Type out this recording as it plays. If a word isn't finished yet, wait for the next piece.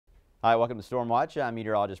Hi, welcome to Storm Watch. I'm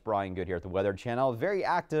meteorologist Brian Goode here at the Weather Channel. Very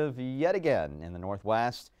active yet again in the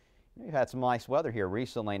northwest. We've had some nice weather here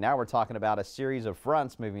recently. Now we're talking about a series of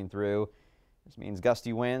fronts moving through. This means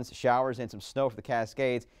gusty winds, showers, and some snow for the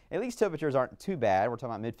Cascades. At least temperatures aren't too bad. We're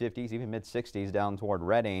talking about mid-50s, even mid-60s down toward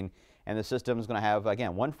Redding. And the system is going to have,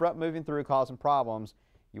 again, one front moving through causing problems.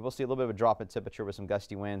 You will see a little bit of a drop in temperature with some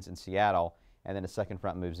gusty winds in Seattle. And then a second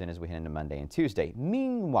front moves in as we head into Monday and Tuesday.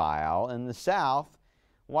 Meanwhile, in the south,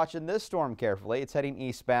 watching this storm carefully. It's heading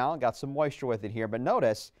eastbound, got some moisture with it here, but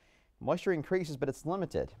notice moisture increases, but it's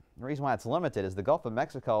limited. The reason why it's limited is the Gulf of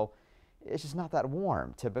Mexico is just not that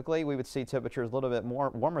warm. Typically, we would see temperatures a little bit more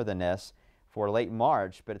warmer than this for late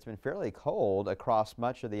March, but it's been fairly cold across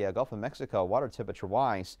much of the Gulf of Mexico, water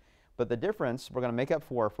temperature-wise. But the difference we're going to make up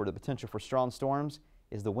for the potential for strong storms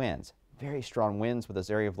is the winds. Very strong winds with this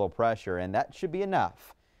area of low pressure, and that should be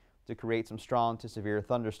enough to create some strong to severe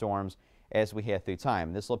thunderstorms as we head through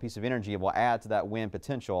time. This little piece of energy will add to that wind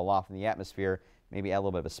potential aloft in the atmosphere, maybe add a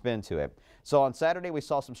little bit of a spin to it. So on Saturday, we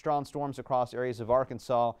saw some strong storms across areas of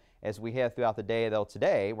Arkansas as we head throughout the day, though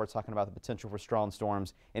today we're talking about the potential for strong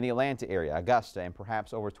storms in the Atlanta area, Augusta, and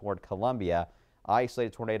perhaps over toward Columbia.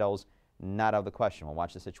 Isolated tornadoes not out of the question. We'll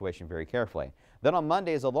watch the situation very carefully. Then on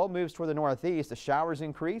Monday, as the low moves toward the northeast, the showers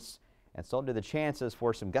increase, and so do the chances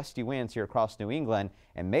for some gusty winds here across New England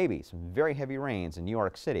and maybe some very heavy rains in New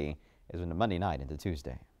York City as into Monday night into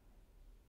Tuesday.